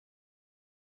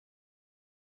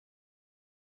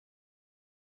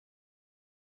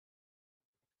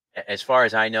As far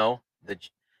as I know,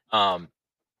 um,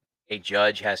 a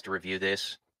judge has to review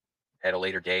this at a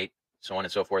later date, so on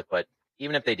and so forth. But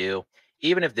even if they do,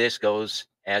 even if this goes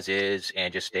as is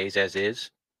and just stays as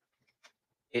is,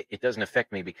 it doesn't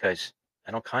affect me because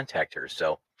I don't contact her.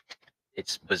 So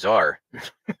it's bizarre.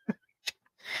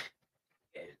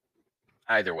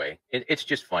 Either way, it's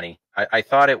just funny. I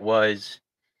thought it was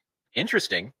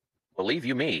interesting, believe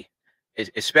you me,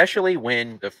 especially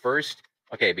when the first,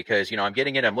 okay, because, I'm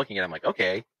getting it, I'm looking at it, I'm like,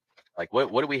 okay, like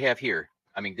what do we have here?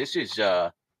 I mean, this is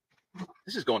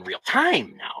going real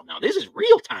time now. Now this is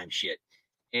real time shit.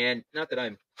 And not that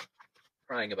I'm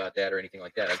crying about that or anything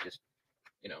like that. I'm just,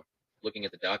 looking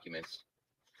at the documents.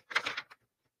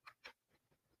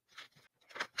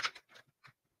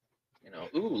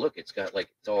 Ooh, look, it's got like,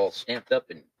 it's all stamped up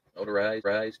and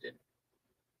notarized and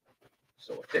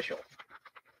so official.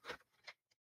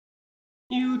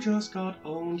 You just got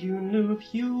owned, you noob,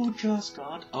 you just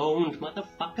got owned,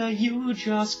 motherfucker, you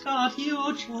just got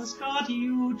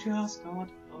owned.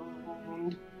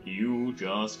 You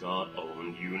just got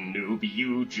owned, you noob,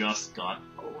 you just got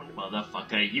owned,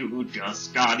 motherfucker, you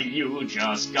just got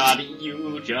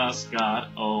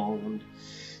owned.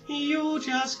 You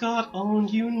just got owned,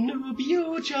 you noob,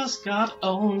 you just got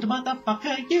owned,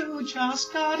 motherfucker, you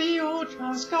just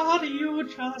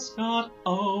got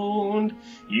owned.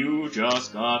 You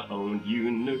just got owned, you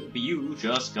noob, you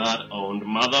just got owned,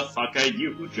 motherfucker,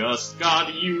 you just got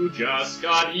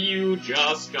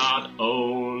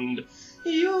owned.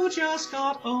 You just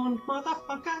got owned,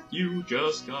 motherfucker, you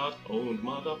just got owned,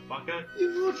 motherfucker,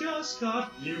 you just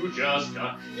got,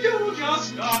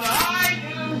 I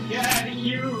didn't get it,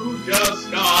 you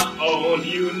just got owned,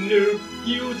 you noob,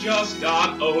 you just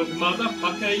got owned,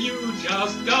 motherfucker, you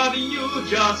just got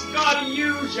owned,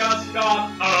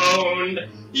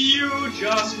 you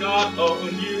just got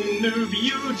owned, you noob,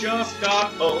 you just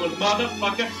got owned,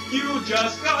 motherfucker, you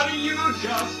just got